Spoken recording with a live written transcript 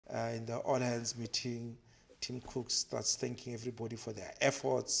in the all-hands meeting, Tim Cook starts thanking everybody for their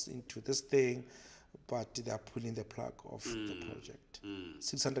efforts into this thing, but they are pulling the plug off the project.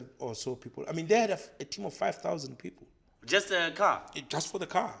 600 or so people. I mean, they had a team of 5,000 people. Just a car? Just for the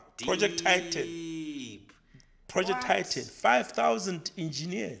car. Project Titan. Project Titan. 5,000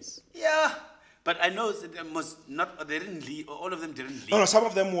 engineers. Yeah. But I know they didn't leave, all of them didn't leave. No, some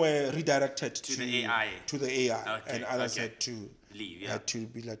of them were redirected to the AI. To the AI. Okay, and others had to leave, had to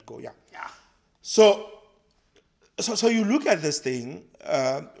be let go. Yeah. Yeah. So you look at this thing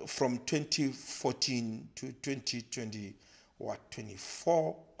from 2014 to 2020,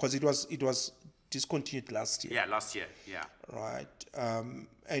 24, because it was discontinued last year. Yeah, last year. Yeah. Right.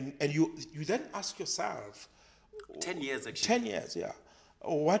 And you then ask yourself, 10 years actually. 10 years, yeah.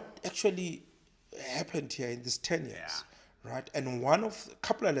 What actually happened here in this 10 years? Yeah. Right. And a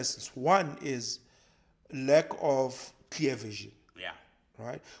couple of lessons. One is lack of clear vision. Yeah.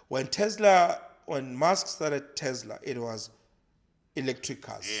 Right. When Musk started Tesla, it was electric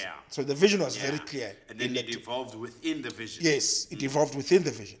cars. Yeah. So the vision was very clear. And then it evolved within the vision. Yes, it evolved within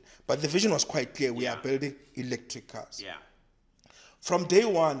the vision. But the vision was quite clear. We are building electric cars. Yeah. From day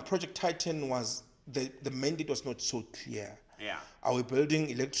one, Project Titan was, the mandate was not so clear. Yeah. Are we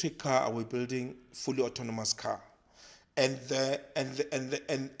building electric car? Are we building fully autonomous car? And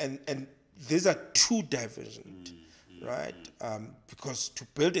these are two divergent, right? Because to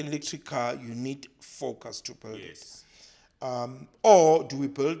build an electric car, you need focus to build it. Or do we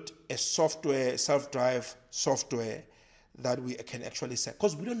build a software, self-drive software that we can actually sell?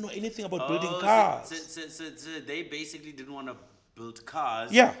 Because we don't know anything about building cars. So they basically didn't want to build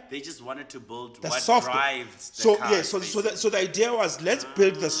cars. Yeah. They just wanted to build the what software drives the cars. So the idea was, let's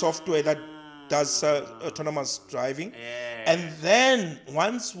build the software that does autonomous driving. Yeah. And then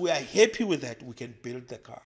once we are happy with that, we can build the car.